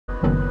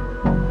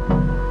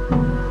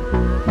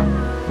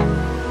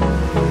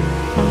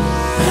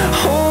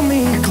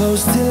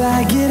close till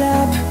I get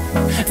up.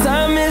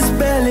 Time is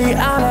barely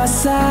on our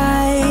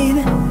side.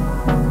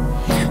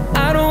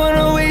 I don't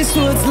wanna waste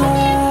what's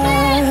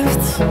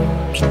left.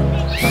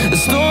 The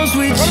storms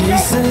we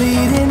chase are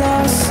leading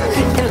us,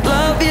 and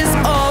love is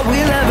all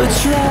we'll ever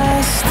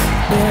trust.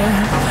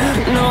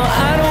 Yeah, no,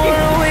 I don't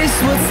wanna waste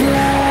what's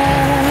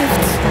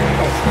left.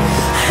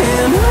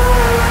 And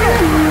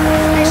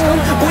on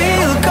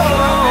we'll go,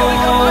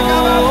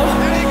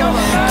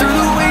 through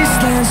the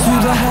wastelands,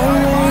 through the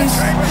highways,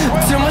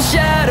 till my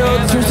shadow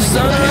turns to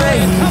sun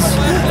rays.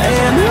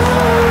 And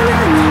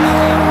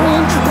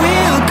on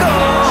we'll go,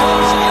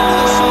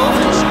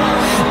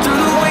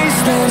 through the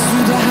wastelands,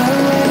 through the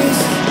highways,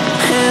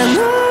 and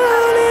on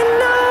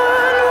we'll go.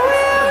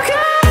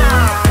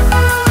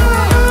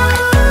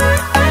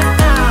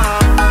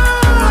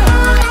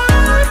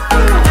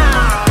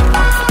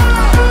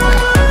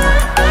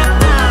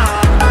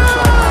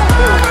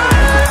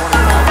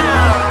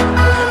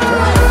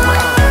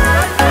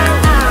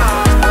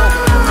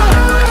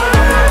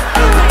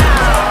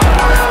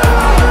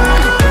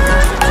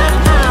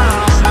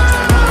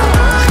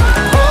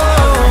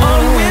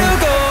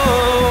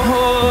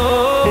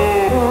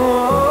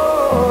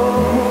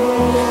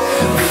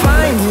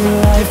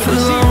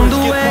 Along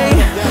the way,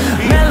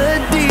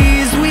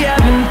 melodies we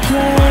haven't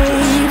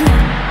played.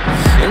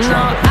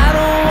 No, I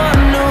don't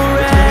want no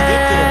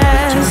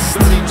rest.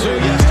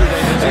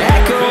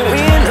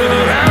 Echoing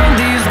around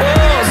these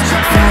walls,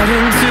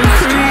 fighting to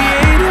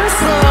create a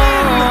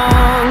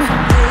song.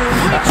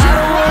 I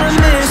don't wanna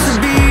miss a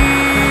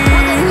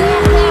beat.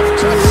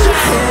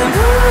 And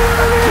on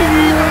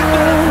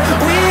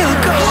we'll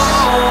go,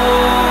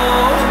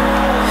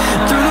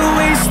 through the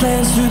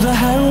wastelands, through the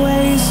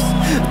highways,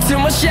 till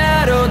my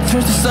shadow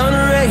turns to sun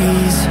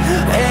rays.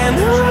 And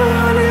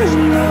on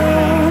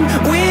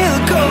we'll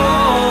go,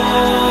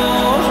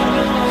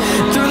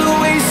 through the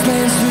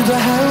wastelands, through the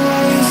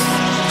highways,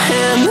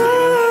 and on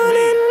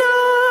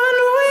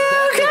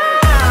we'll go.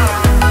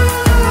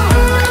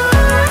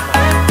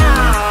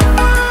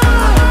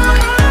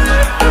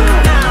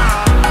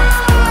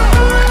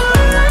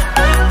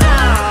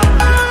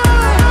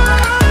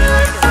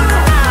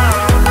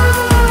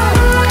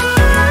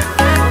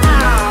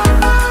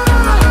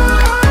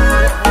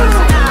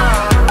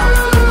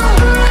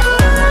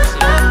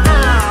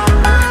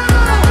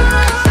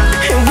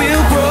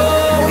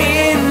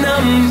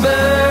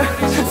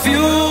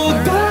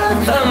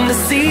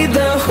 See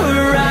the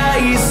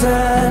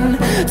horizon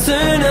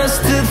turn us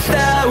to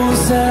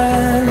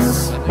thousands,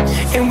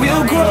 and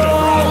we'll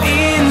grow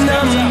in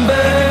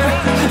number,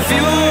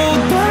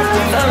 fueled by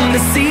them. To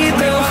see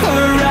the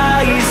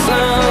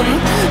horizon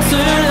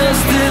turn us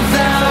to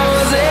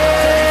thousands,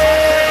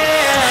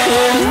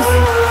 and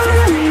on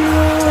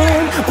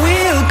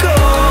we'll go,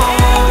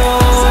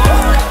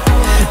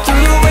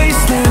 through the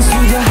wastelands,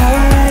 through the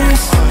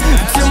highways,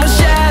 till my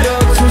shadow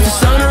turns to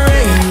sun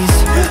rays.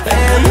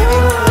 And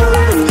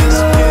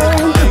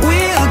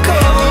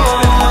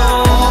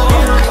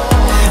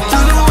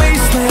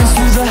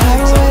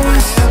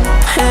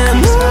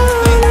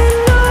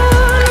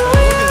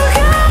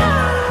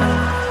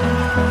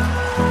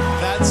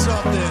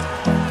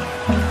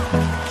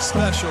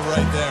special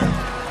right there.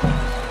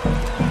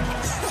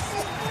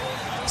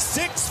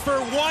 6 for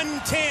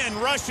 110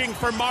 rushing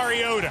for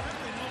Mariota.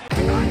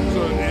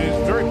 So it is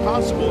very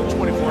possible in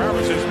 24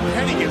 hours as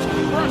Petty gets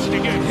crushed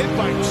again, hit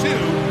by 2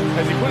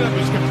 as he put up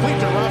his complete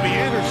to Robbie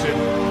Anderson,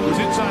 who's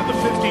inside the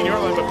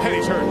 15-yard line, but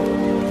Petty's hurt.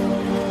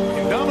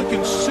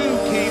 Ndamukong Suh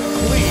came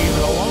clean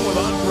along with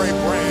Andre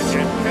Branch,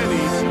 and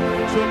Petty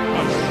took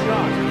a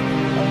shot.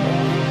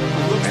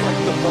 It looks like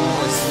the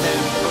ball is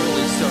snapped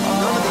early, so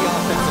none of the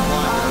offensive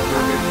line are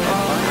moving, and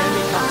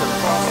Miami comes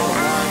across the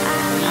line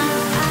and leads.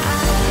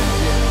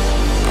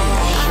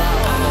 Shot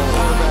on the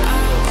quarterback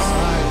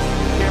side.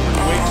 Cameron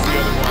Waits the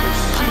other one as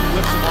Suh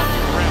lifts him off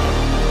the ground.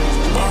 He's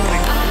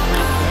totally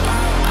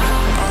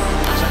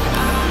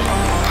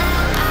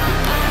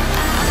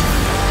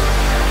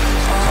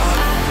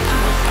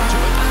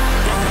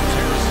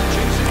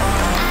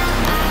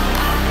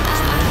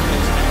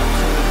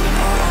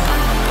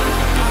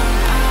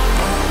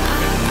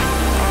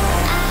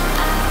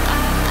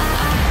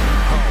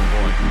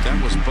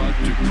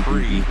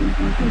Dupree,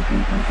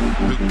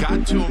 who got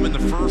to him in the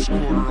first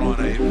quarter on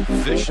a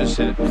vicious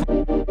hit.